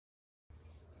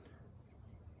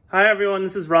Hi everyone,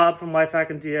 this is Rob from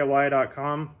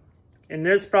lifehackanddiy.com. In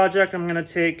this project, I'm going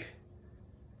to take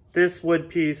this wood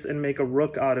piece and make a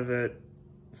rook out of it.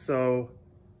 So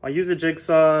I'll use a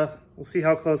jigsaw. We'll see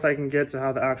how close I can get to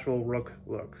how the actual rook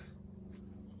looks.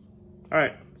 All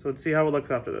right, so let's see how it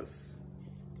looks after this.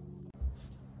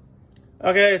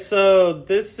 Okay, so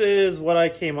this is what I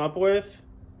came up with.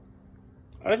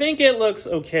 I think it looks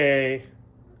okay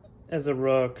as a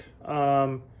rook.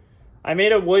 I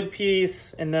made a wood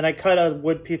piece and then I cut a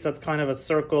wood piece that's kind of a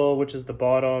circle, which is the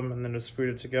bottom, and then just screwed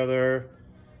it together.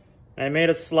 And I made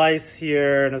a slice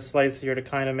here and a slice here to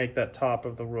kind of make that top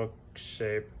of the rook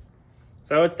shape.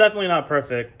 So it's definitely not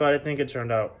perfect, but I think it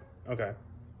turned out okay.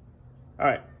 All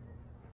right.